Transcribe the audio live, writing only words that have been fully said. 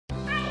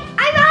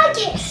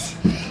scientists!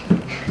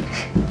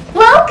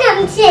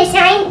 Welcome to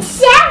Science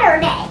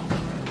Saturday!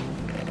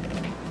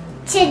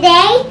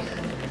 Today,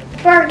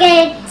 we're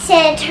going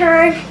to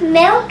turn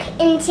milk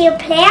into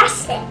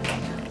plastic.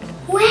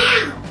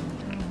 Wow!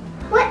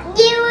 What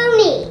do you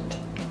need?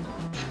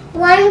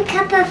 1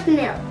 cup of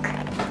milk,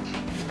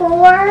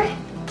 4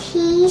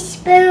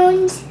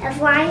 teaspoons of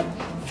white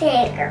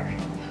vinegar,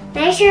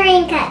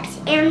 measuring cups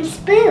and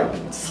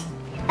spoons,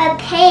 a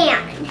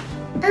pan,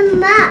 a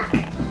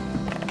mug,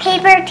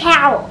 paper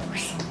towels,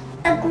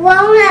 a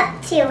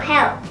grown-up to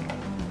help.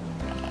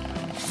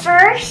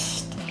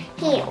 First,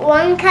 heat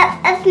 1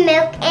 cup of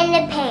milk in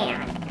the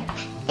pan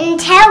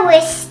until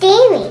it's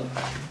steaming.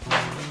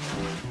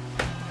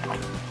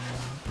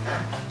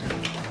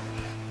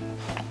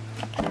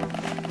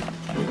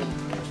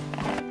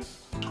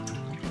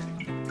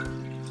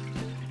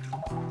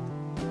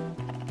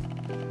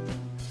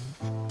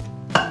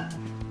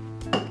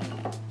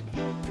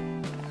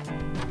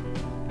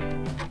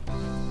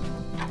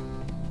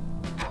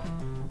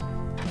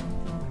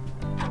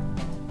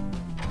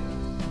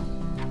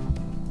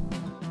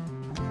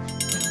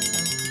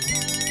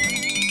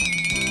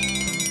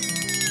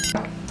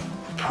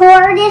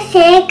 Pour the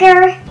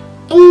vinegar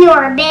in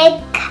your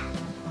big cup.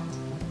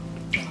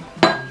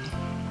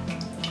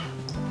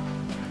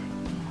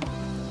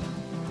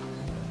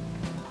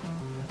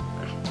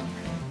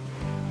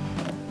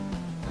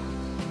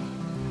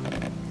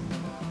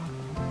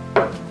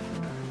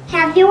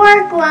 Have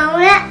your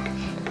grown-up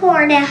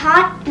pour the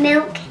hot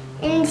milk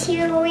into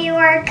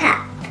your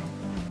cup.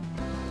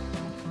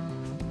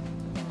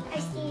 I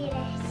see this.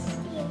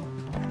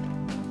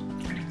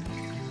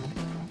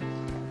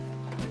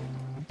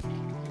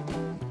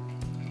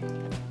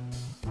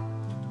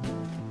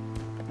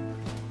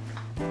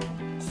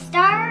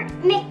 Start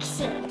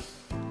mixing.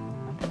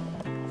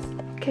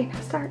 Okay, now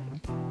start.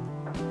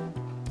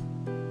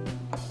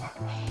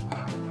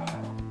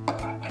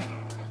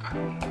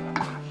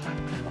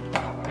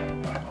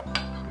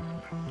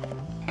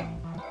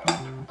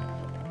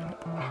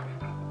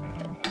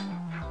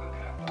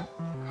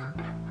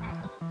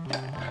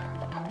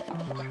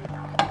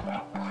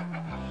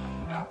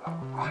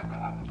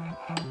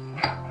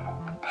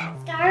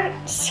 Start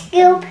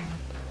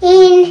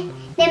scooping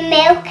the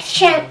milk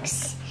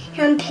chunks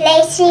and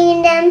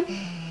placing them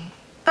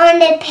on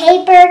the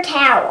paper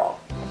towel.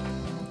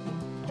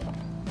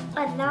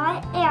 A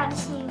lot at the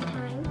same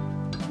time.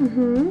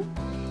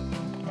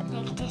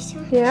 Like this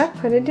one. Yeah,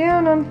 put it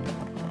down on.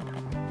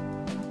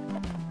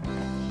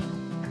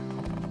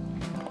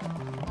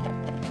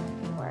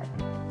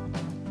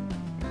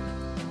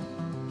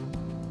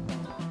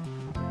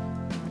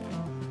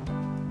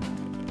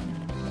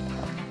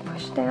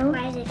 Push down.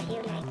 Why does it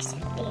feel like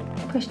something?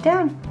 Push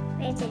down.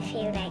 Why does it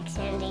feel like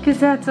something? Because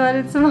that's what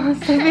it's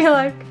supposed to feel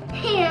like.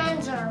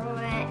 Hands are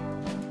wet.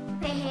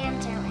 My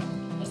hands are wet.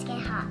 It's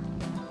getting hot.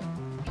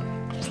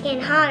 It's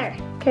getting hotter.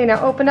 Okay, now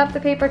open up the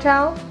paper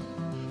towel.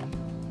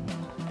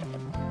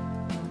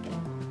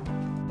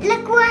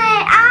 Look what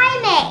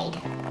I made.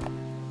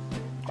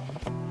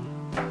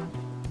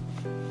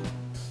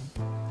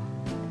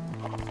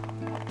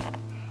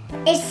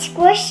 It's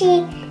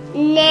squishy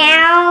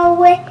now,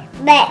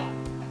 but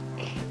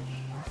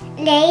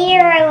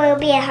later it will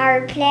be a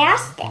hard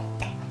plastic.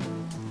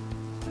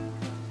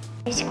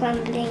 It's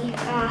crumbling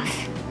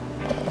off.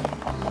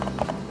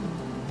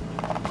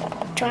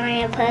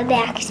 Trying to put it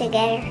back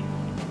together,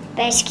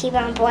 but it's keep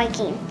on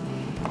breaking.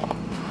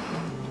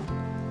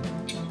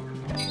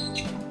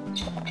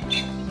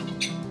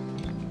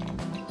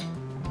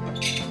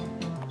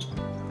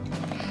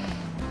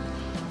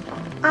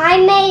 I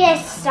made a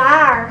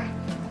star,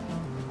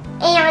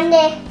 and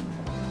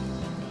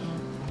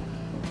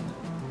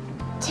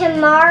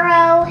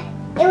tomorrow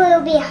it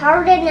will be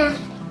hard enough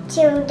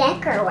to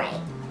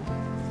decorate.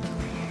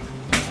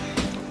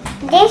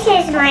 This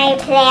is my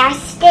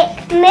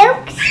plastic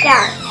milk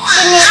star.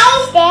 The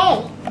next day,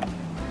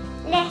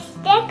 let's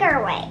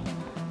decorate.